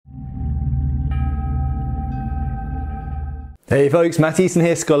Hey folks, Matt Easton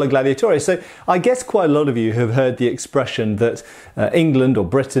here, Scholar Gladiatore. So I guess quite a lot of you have heard the expression that England or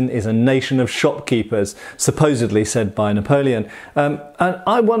Britain is a nation of shopkeepers, supposedly said by Napoleon. And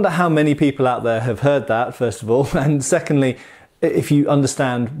I wonder how many people out there have heard that, first of all, and secondly, if you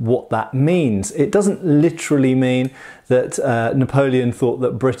understand what that means. It doesn't literally mean that Napoleon thought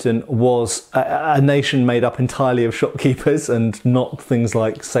that Britain was a nation made up entirely of shopkeepers and not things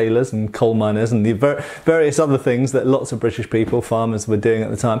like sailors and coal miners and the various other things that lots of British people, farmers, were doing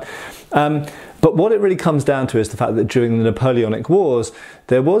at the time. But what it really comes down to is the fact that during the Napoleonic Wars,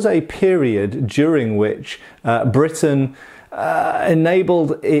 there was a period during which Britain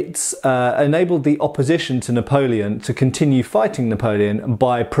enabled the opposition to Napoleon to continue fighting Napoleon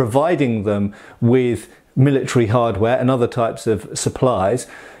by providing them with military hardware and other types of supplies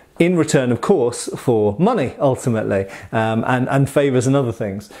in return, of course, for money ultimately, and favours and other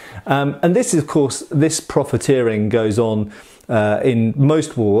things. And this, of course, this profiteering goes on in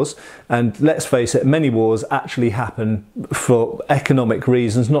most wars, and let's face it, many wars actually happen for economic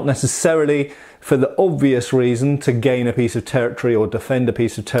reasons, not necessarily for the obvious reason to gain a piece of territory or defend a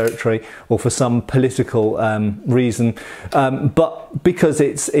piece of territory or for some political reason, but because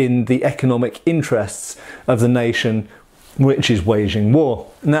it's in the economic interests of the nation which is waging war.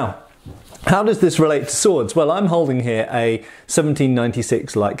 Now, how does this relate to swords? Well, I'm holding here a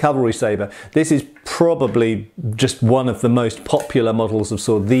 1796 light cavalry sabre. This is probably just one of the most popular models of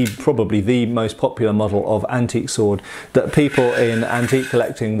sword, probably the most popular model of antique sword that people in antique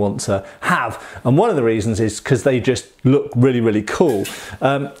collecting want to have. And one of the reasons is because they just look really, really cool.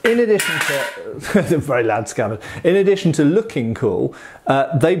 In addition to very loud scabbard. In addition to looking cool,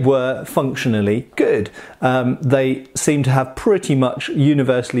 they were functionally good. They seem to have pretty much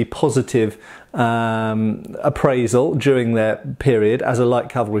universally positive appraisal during their period as a light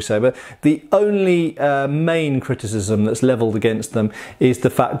cavalry sabre. The only main criticism that's levelled against them is the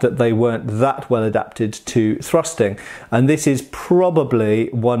fact that they weren't that well adapted to thrusting, and this is probably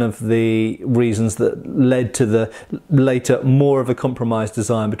one of the reasons that led to the later more of a compromised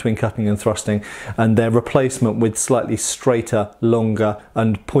design between cutting and thrusting, and their replacement with slightly straighter, longer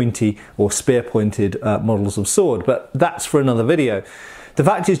and pointy or spear pointed models of sword. But that's for another video. The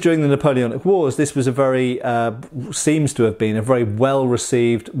fact is, during the Napoleonic Wars, this was seems to have been a very well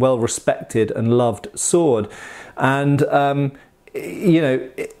received, well respected and loved sword. And, you know,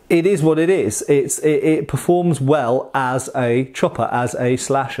 it is what it is. It performs well as a chopper, as a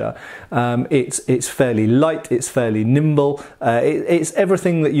slasher. It's fairly light, it's fairly nimble. It's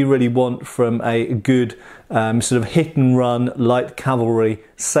everything that you really want from a good sort of hit and run light cavalry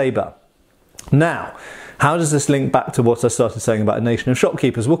sabre. Now, how does this link back to what I started saying about a nation of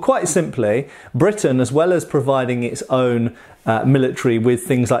shopkeepers? Well, quite simply, Britain, as well as providing its own military with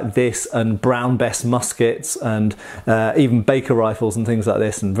things like this and Brown Bess muskets and even Baker rifles and things like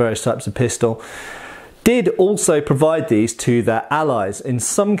this and various types of pistol, did also provide these to their allies. In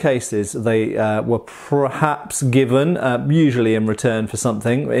some cases, they were perhaps given, usually in return for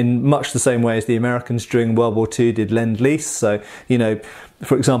something, in much the same way as the Americans during World War II did Lend-Lease. So, you know,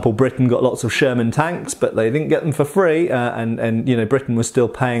 for example, Britain got lots of Sherman tanks, but they didn't get them for free, and you know, Britain was still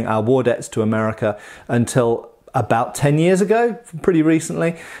paying our war debts to America until about 10 years ago, pretty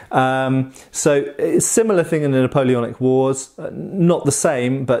recently. So a similar thing in the Napoleonic Wars, not the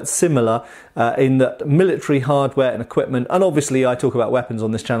same, but similar in that military hardware and equipment, and obviously I talk about weapons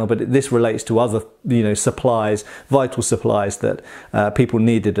on this channel, but this relates to other, you know, supplies, vital supplies that people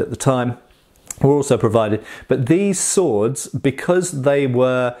needed at the time, were also provided. But these swords, because they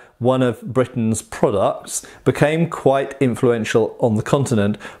were one of Britain's products, became quite influential on the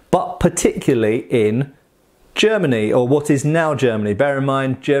continent, but particularly in Germany, or what is now Germany. Bear in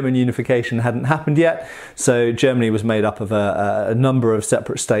mind, German unification hadn't happened yet, so Germany was made up of a number of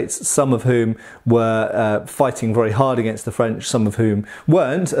separate states, some of whom were fighting very hard against the French, some of whom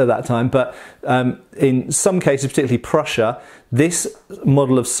weren't at that time, but in some cases, particularly Prussia, this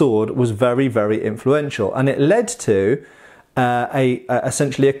model of sword was very, very influential, and it led to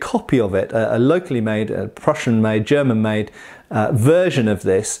essentially a copy of it, a locally made, a Prussian-made, German-made version of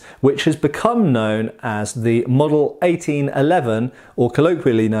this, which has become known as the Model 1811, or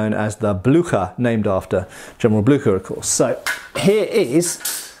colloquially known as the Blücher, named after General Blücher, of course. So here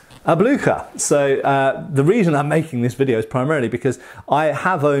is a Blücher. So the reason I'm making this video is primarily because I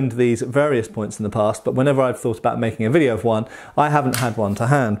have owned these at various points in the past, but whenever I've thought about making a video of one, I haven't had one to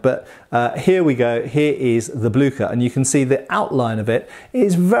hand. But here we go. Here is the Blücher, and you can see the outline of it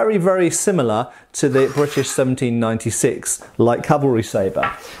is very, very similar to the British 1796 light cavalry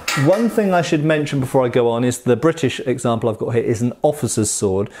sabre. One thing I should mention before I go on is the British example I've got here is an officer's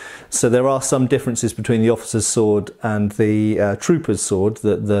sword. So there are some differences between the officer's sword and the trooper's sword.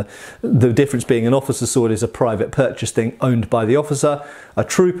 The difference being an officer's sword is a private purchase thing owned by the officer. A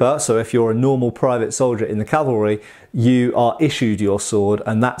trooper, so if you're a normal private soldier in the cavalry, you are issued your sword,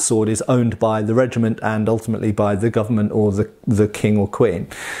 and that sword is owned by the regiment and ultimately by the government or the king or queen.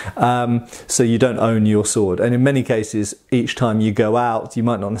 So you don't own your sword, and in many cases each time you go out you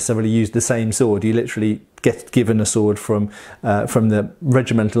might not necessarily use the same sword. You literally get given a sword from the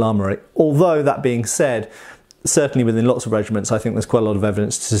regimental armoury. Although that being said, certainly within lots of regiments, I think there's quite a lot of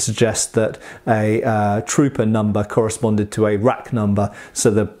evidence to suggest that a trooper number corresponded to a rack number,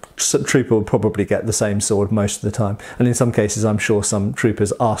 so the trooper would probably get the same sword most of the time. And in some cases, I'm sure some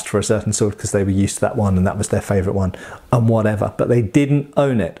troopers asked for a certain sword because they were used to that one and that was their favourite one and whatever, but they didn't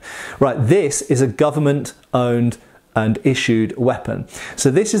own it. Right, this is a government-owned and issued weapon. So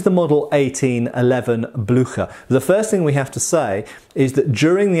this is the model 1811 Blücher. The first thing we have to say is that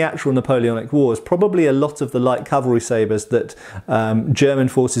during the actual Napoleonic Wars, probably a lot of the light cavalry sabres that German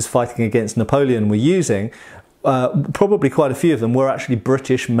forces fighting against Napoleon were using, probably quite a few of them were actually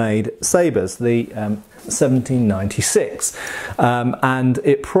British-made sabres, the 1796, and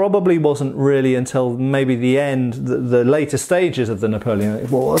it probably wasn't really until maybe the end, the later stages of the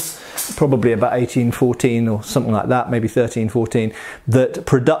Napoleonic Wars, probably about 1814 or something like that, maybe 1314, that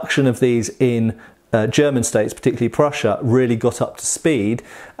production of these in German states, particularly Prussia, really got up to speed,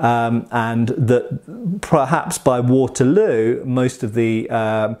 and that perhaps by Waterloo, most of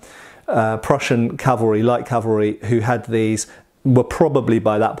the Prussian cavalry, light cavalry, who had these were probably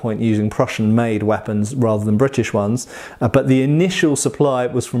by that point using Prussian-made weapons rather than British ones, but the initial supply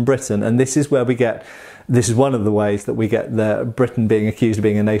was from Britain, and this is where we get, this is one of the ways that we get Britain being accused of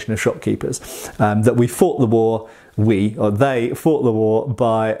being a nation of shopkeepers, that we fought the war, they fought the war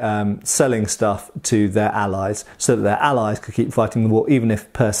by selling stuff to their allies so that their allies could keep fighting the war, even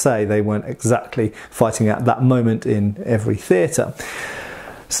if per se they weren't exactly fighting at that moment in every theatre.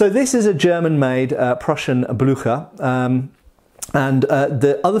 So this is a German-made Prussian Blücher. And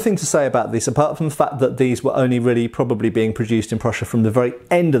the other thing to say about this, apart from the fact that these were only really probably being produced in Prussia from the very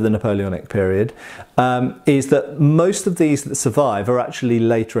end of the Napoleonic period, is that most of these that survive are actually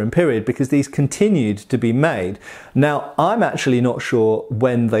later in period because these continued to be made. Now, I'm actually not sure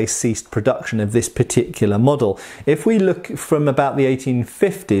when they ceased production of this particular model. If we look from about the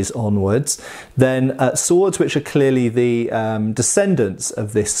 1850s onwards, then swords which are clearly the descendants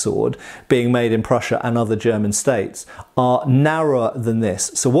of this sword being made in Prussia and other German states are narrower than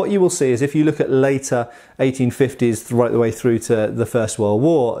this. So what you will see is if you look at later 1850s right the way through to the First World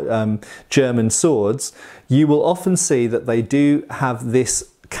War German swords, you will often see that they do have this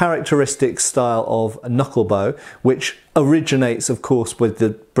characteristic style of a knuckle bow, which originates, of course, with the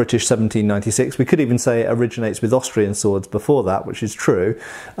British 1796. We could even say it originates with Austrian swords before that, which is true.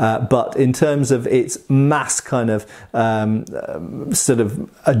 But in terms of its mass kind of sort of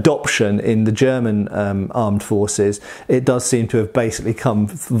adoption in the German armed forces, it does seem to have basically come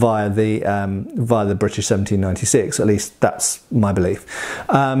via the British 1796. At least that's my belief.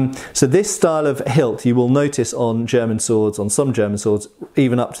 So this style of hilt you will notice on German swords, on some German swords,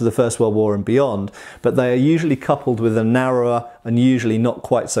 even up to the First World War and beyond. But they are usually coupled with a narrower and usually not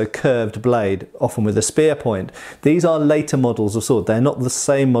quite so curved blade, often with a spear point. These are later models of sword. They're not the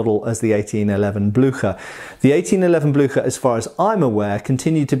same model as the 1811 Blücher. The 1811 Blücher, as far as I'm aware,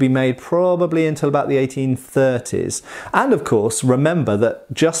 continued to be made probably until about the 1830s. And of course, remember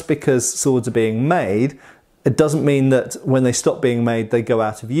that just because swords are being made, it doesn't mean that when they stop being made, they go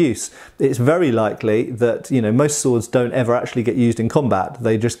out of use. It's very likely that, you know, most swords don't ever actually get used in combat.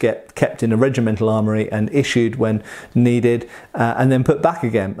 They just get kept in a regimental armoury and issued when needed, and then put back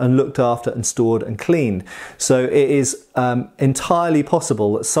again and looked after and stored and cleaned. So it is entirely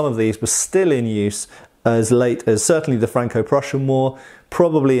possible that some of these were still in use as late as certainly the Franco-Prussian War,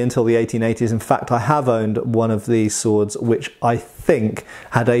 probably until the 1880s. In fact, I have owned one of these swords which I think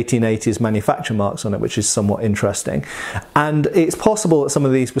had 1880s manufacture marks on it, which is somewhat interesting. And it's possible that some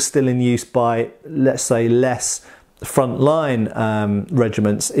of these were still in use by, let's say, less frontline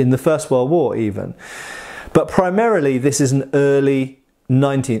regiments in the First World War even. But primarily this is an early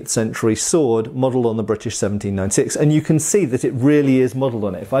 19th century sword modelled on the British 1796, and you can see that it really is modelled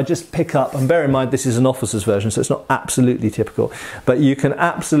on it. If I just pick up, and bear in mind this is an officer's version, so it's not absolutely typical, but you can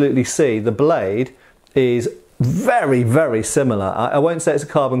absolutely see the blade is very, very similar. I won't say it's a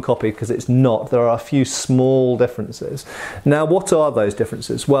carbon copy because it's not. There are a few small differences. Now, what are those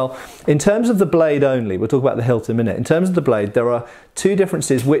differences? Well, in terms of the blade only, we'll talk about the hilt in a minute. In terms of the blade, there are two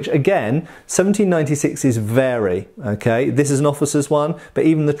differences which, again, 1796s vary, okay? This is an officer's one, but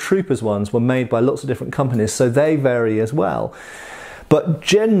even the troopers' ones were made by lots of different companies, so they vary as well. But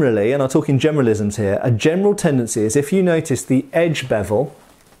generally, and I'm talking generalisms here, a general tendency is, if you notice, the edge bevel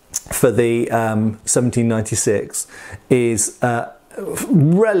for the 1796 is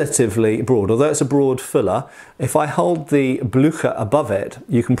relatively broad, although it's a broad filler. If I hold the Blücher above it,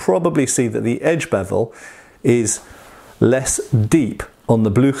 you can probably see that the edge bevel is less deep on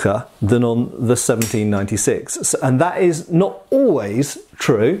the Blücher than on the 1796, and that is not always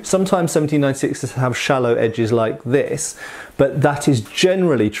true. Sometimes 1796s have shallow edges like this, but that is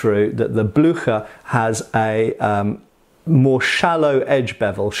generally true that the Blücher has a more shallow edge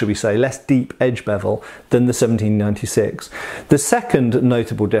bevel, should we say, less deep edge bevel than the 1796. The second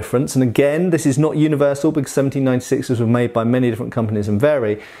notable difference, and again this is not universal because 1796s were made by many different companies and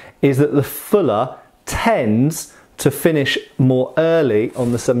vary, is that the fuller tends to finish more early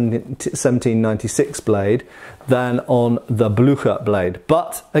on the 1796 blade than on the Blücher blade.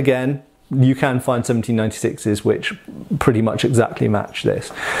 But again, you can find 1796s which pretty much exactly match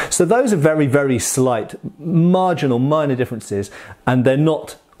this. So those are very, very slight, marginal, minor differences, and they're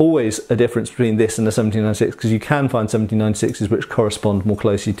not always a difference between this and the 1796, because you can find 1796s which correspond more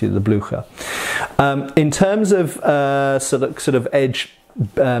closely to the Blücher. In terms of sort of edge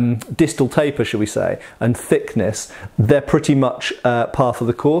distal taper, shall we say, and thickness, they're pretty much par for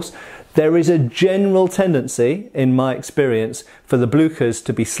the course. There is a general tendency, in my experience, for the Blüchers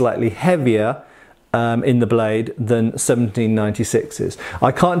to be slightly heavier in the blade than 1796s.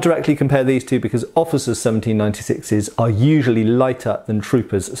 I can't directly compare these two because officers' 1796s are usually lighter than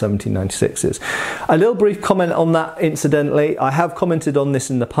troopers' 1796s. A little brief comment on that incidentally. I have commented on this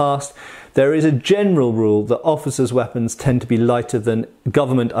in the past. There is a general rule that officers' weapons tend to be lighter than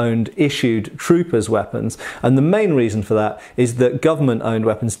government-owned issued troopers' weapons, and the main reason for that is that government-owned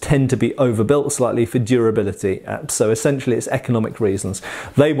weapons tend to be overbuilt slightly for durability. So essentially it's economic reasons.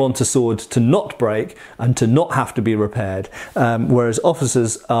 They want a sword to not break and to not have to be repaired, whereas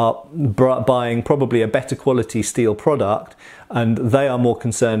officers are buying probably a better quality steel product, and they are more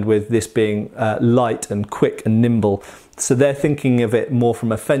concerned with this being light and quick and nimble. So they're thinking of it more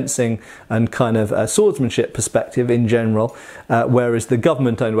from a fencing and kind of a swordsmanship perspective in general, whereas the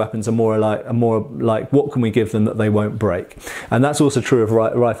government-owned weapons are more like what can we give them that they won't break. And that's also true of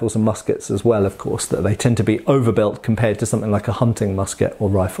rifles and muskets as well, of course, that they tend to be overbuilt compared to something like a hunting musket or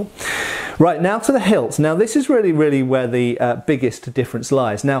rifle. Right, now to the hilts. Now this is really where the biggest difference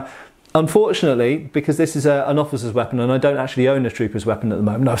lies. Now, unfortunately, because this is an officer's weapon and I don't actually own a trooper's weapon at the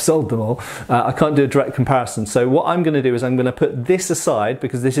moment, I've sold them all, I can't do a direct comparison. So what I'm going to do is I'm going to put this aside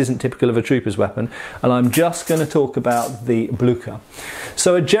because this isn't typical of a trooper's weapon, and I'm just going to talk about the Blücher.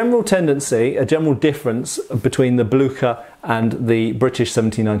 So a general tendency, a general difference between the Blücher and the British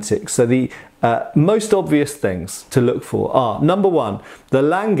 1796. So the most obvious things to look for are, number one, the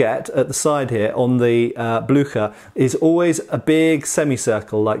languette at the side here on the Blücher is always a big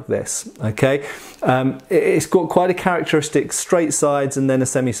semicircle like this, okay? It's got quite a characteristic straight sides and then a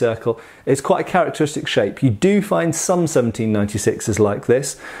semicircle. It's quite a characteristic shape. You do find some 1796s like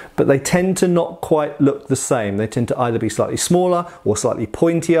this, but they tend to not quite look the same. They tend to either be slightly smaller or slightly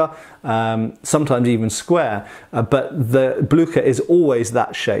pointier, sometimes even square, but the Blücher is always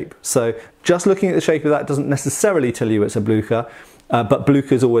that shape. So just looking at the shape of that doesn't necessarily tell you it's a Blücher, but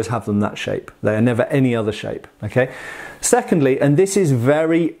Blüchers always have them that shape. They are never any other shape, okay? Secondly, and this is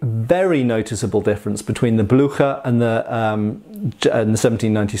very noticeable difference between the Blücher and the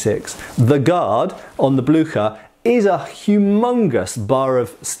 1796, the guard on the Blücher is a humongous bar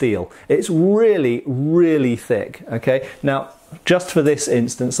of steel. It's really thick, okay? Now, just for this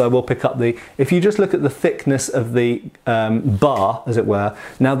instance, I will pick up if you just look at the thickness of the bar, as it were,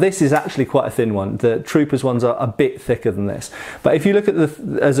 now this is actually quite a thin one. The troopers ones are a bit thicker than this. But if you look at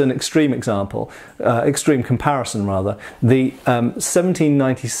as an extreme example, extreme comparison rather, the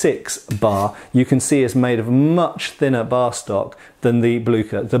 1796 bar you can see is made of much thinner bar stock than the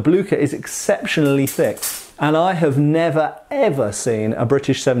Blücher. The Blücher is exceptionally thick. And I have never ever seen a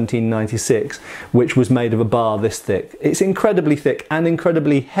British 1796 which was made of a bar this thick. It's incredibly thick and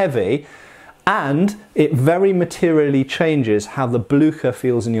incredibly heavy, and it very materially changes how the Blücher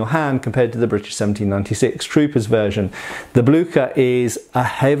feels in your hand compared to the British 1796 Troopers version. The Blücher is a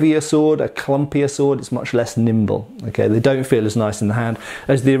heavier sword, a clumpier sword, it's much less nimble. Okay, they don't feel as nice in the hand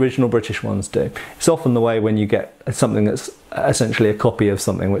as the original British ones do. It's often the way when you get something that's essentially a copy of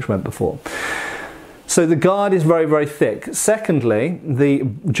something which went before. So the guard is very, very thick. Secondly, the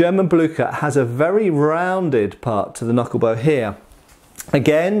German Blücher has a very rounded part to the knucklebow here.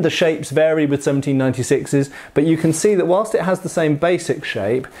 Again, the shapes vary with 1796s, but you can see that whilst it has the same basic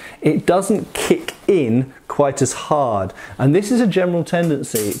shape, it doesn't kick in quite as hard. And this is a general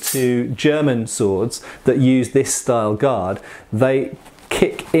tendency to German swords that use this style guard. They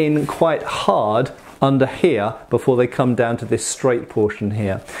kick in quite hard under here before they come down to this straight portion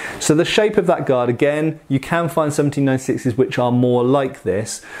here. So the shape of that guard, again, you can find 1796s which are more like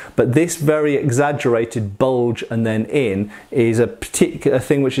this, but this very exaggerated bulge and then in is a particular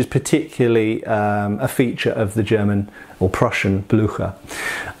thing which is particularly a feature of the German or Prussian Blücher.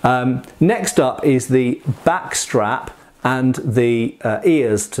 Next up is the back strap and the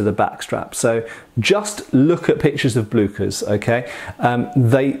ears to the back strap. So just look at pictures of Blüchers, okay?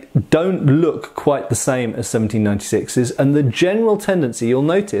 They don't look quite the same as 1796s, and the general tendency, you'll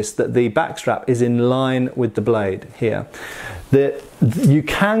notice that the back strap is in line with the blade here. You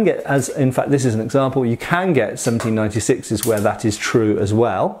can get, as in fact this is an example, you can get 1796s where that is true as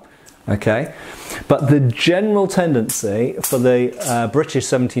well. Okay, but the general tendency for the British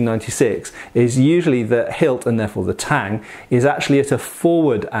 1796 is usually the hilt and therefore the tang is actually at a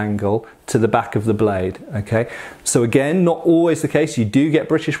forward angle to the back of the blade. Okay, so again, not always the case. You do get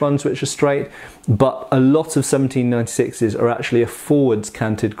British ones which are straight, but a lot of 1796s are actually a forwards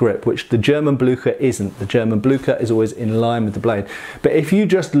canted grip, which the German Blücher isn't. The German Blücher is always in line with the blade. But if you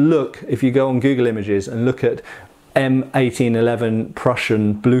just look, if you go on Google Images and look at M1811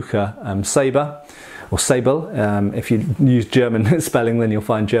 Prussian Blücher Sabre, or Sable, if you use German spelling then you'll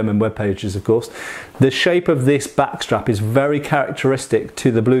find German web pages of course. The shape of this backstrap is very characteristic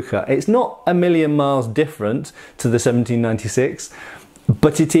to the Blücher. It's not a million miles different to the 1796,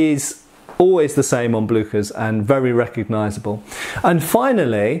 but it is always the same on Blüchers and very recognisable. And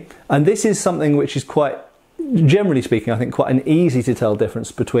finally, and this is something which is quite, generally speaking, I think quite an easy to tell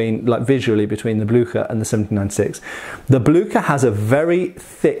difference between, like visually, between the Blücher and the 1796. The Blücher has a very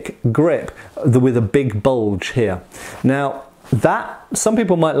thick grip with a big bulge here. Now, that, some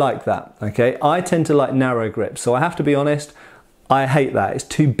people might like that, okay? I tend to like narrow grips, so I have to be honest, I hate that. It's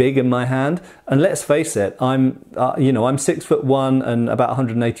too big in my hand. And let's face it, I'm 6'1" and about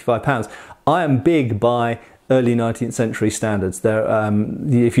 185 pounds. I am big by early 19th century standards.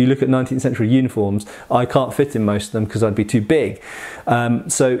 If you look at 19th century uniforms, I can't fit in most of them because I'd be too big.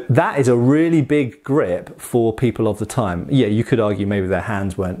 So that is a really big grip for people of the time. Yeah, you could argue maybe their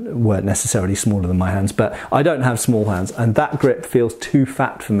hands weren't necessarily smaller than my hands, but I don't have small hands, and that grip feels too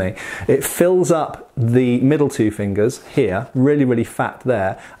fat for me. It fills up the middle two fingers here, really, really fat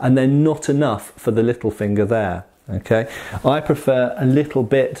there, and then not enough for the little finger there. Okay, I prefer a little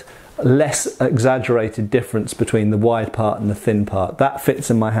bit less exaggerated difference between the wide part and the thin part. That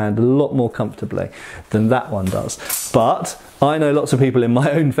fits in my hand a lot more comfortably than that one does. But I know lots of people in my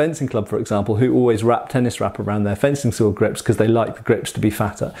own fencing club, for example, who always wrap tennis wrap around their fencing sword grips because they like the grips to be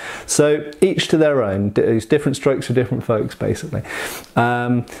fatter. So each to their own. It's different strokes for different folks, basically.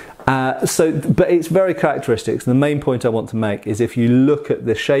 But it's very characteristic. So the main point I want to make is if you look at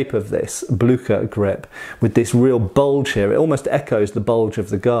the shape of this Blücher grip with this real bulge here, it almost echoes the bulge of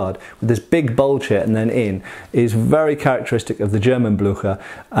the guard. With this big bulge here and then in, is very characteristic of the German Blücher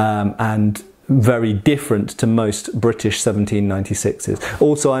and very different to most British 1796s.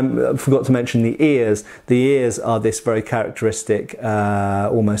 Also, I forgot to mention the ears. The ears are this very characteristic,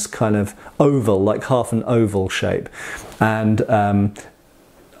 almost kind of oval, like half an oval shape. And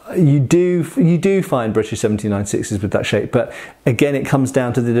you do find British 1796s with that shape, but again it comes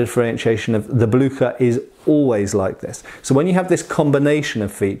down to the differentiation of the Blücher is always like this. So when you have this combination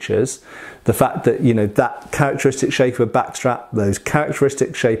of features, the fact that, you know, that characteristic shape of backstrap, those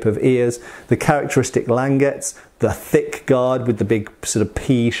characteristic shape of ears, the characteristic languettes, the thick guard with the big sort of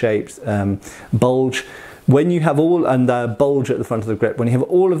P-shaped bulge, when you have all, and the bulge at the front of the grip, when you have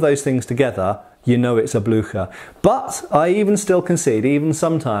all of those things together, you know it's a Blücher. But I even still concede, even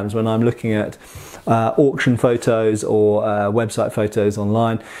sometimes when I'm looking at auction photos or website photos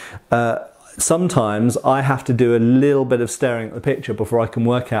online, sometimes I have to do a little bit of staring at the picture before I can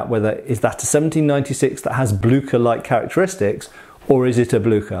work out whether is that a 1796 that has Blücher-like characteristics, or is it a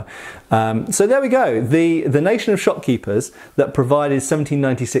Blücher? So there we go. The nation of shopkeepers that provided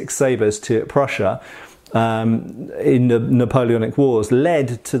 1796 sabres to Prussia in the Napoleonic Wars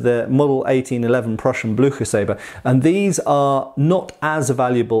led to the Model 1811 Prussian Blücher Sabre, and these are not as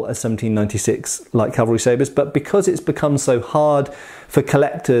valuable as 1796 light cavalry sabres, but because it's become so hard for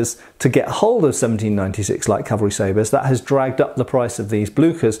collectors to get hold of 1796 light cavalry sabres, that has dragged up the price of these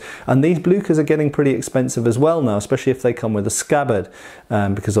Blüchers, and these Blüchers are getting pretty expensive as well now, especially if they come with a scabbard,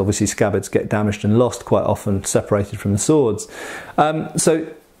 because obviously scabbards get damaged and lost quite often, separated from the swords. So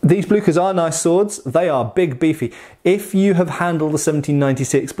these Blüchers are nice swords. They are big, beefy. If you have handled the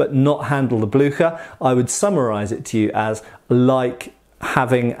 1796 but not handled the Blücher, I would summarise it to you as like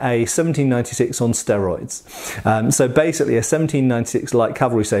having a 1796 on steroids. So basically a 1796 light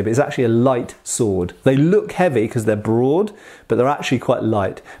cavalry sabre is actually a light sword. They look heavy because they're broad, but they're actually quite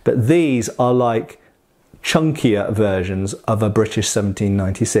light. But these are like chunkier versions of a British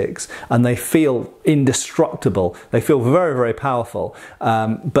 1796, and they feel indestructible. They feel very, very powerful,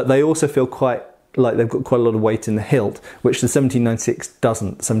 but they also feel quite like they've got quite a lot of weight in the hilt, which the 1796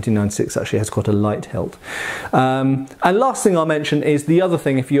 doesn't. 1796 actually has quite a light hilt. And last thing I'll mention is the other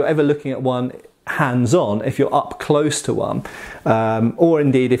thing, if you're ever looking at one hands-on, if you're up close to one, or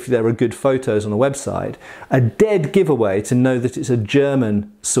indeed if there are good photos on a website, a dead giveaway to know that it's a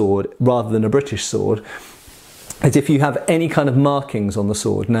German sword rather than a British sword is if you have any kind of markings on the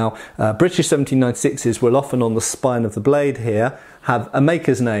sword. Now, British 1796s will often on the spine of the blade here have a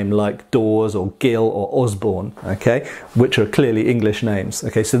maker's name like Dawes or Gill or Osborne, okay, which are clearly English names.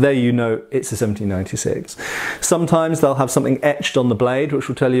 Okay, so there you know it's a 1796. Sometimes they'll have something etched on the blade which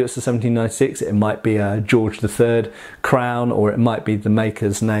will tell you it's a 1796. It might be a George III crown, or it might be the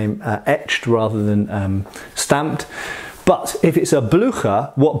maker's name etched rather than stamped. But if it's a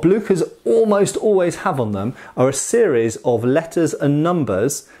Blücher, what Blüchers almost always have on them are a series of letters and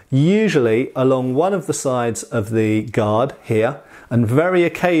numbers, usually along one of the sides of the guard here, and very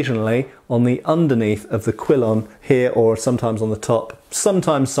occasionally on the underneath of the quillon here, or sometimes on the top,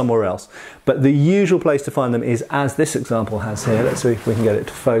 sometimes somewhere else. But the usual place to find them is, as this example has here. Let's see if we can get it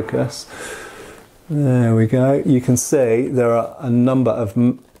to focus. There we go. You can see there are a number of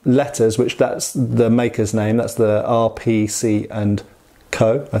letters, which that's the maker's name. That's the RPC and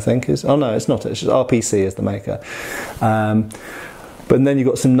Co, I think is. Oh no, it's not. It's just RPC is the maker. But then you've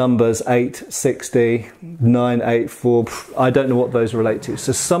got some numbers, 860, 984. I don't know what those relate to.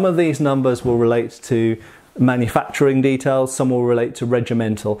 So some of these numbers will relate to manufacturing details, some will relate to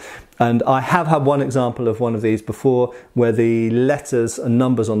regimental. And I have had one example of one of these before where the letters and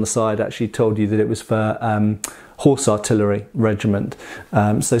numbers on the side actually told you that it was for horse artillery regiment.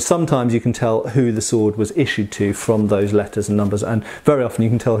 So sometimes you can tell who the sword was issued to from those letters and numbers, and very often you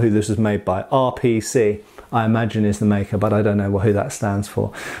can tell who this was made by. RPC, I imagine, is the maker, but I don't know who that stands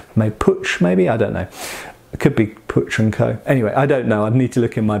for. Maybe Putsch, maybe? I don't know. It could be Putsch and Co. Anyway, I don't know. I'd need to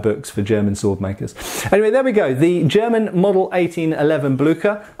look in my books for German sword makers. Anyway, there we go. The German Model 1811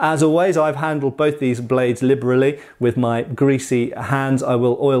 Blücher. As always, I've handled both these blades liberally with my greasy hands. I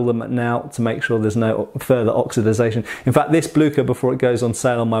will oil them now to make sure there's no further oxidization. In fact, this Blücher, before it goes on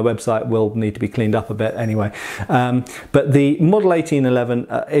sale on my website, will need to be cleaned up a bit anyway. But the Model 1811,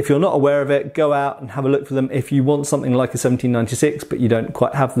 if you're not aware of it, go out and have a look for them. If you want something like a 1796, but you don't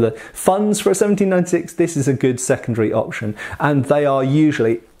quite have the funds for a 1796, this is a good secondary option, and they are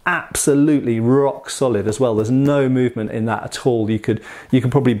usually absolutely rock solid as well. There's no movement in that at all. You could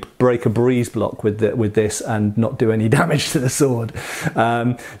probably break a breeze block with this and not do any damage to the sword.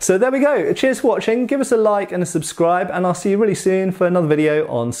 So there we go. Cheers for watching. Give us a like and a subscribe, and I'll see you really soon for another video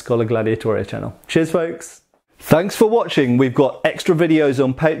on Scholar Gladiatoria channel. Cheers, folks. Thanks for watching. We've got extra videos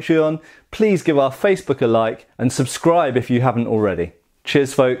on Patreon. Please give our Facebook a like and subscribe if you haven't already.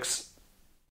 Cheers, folks.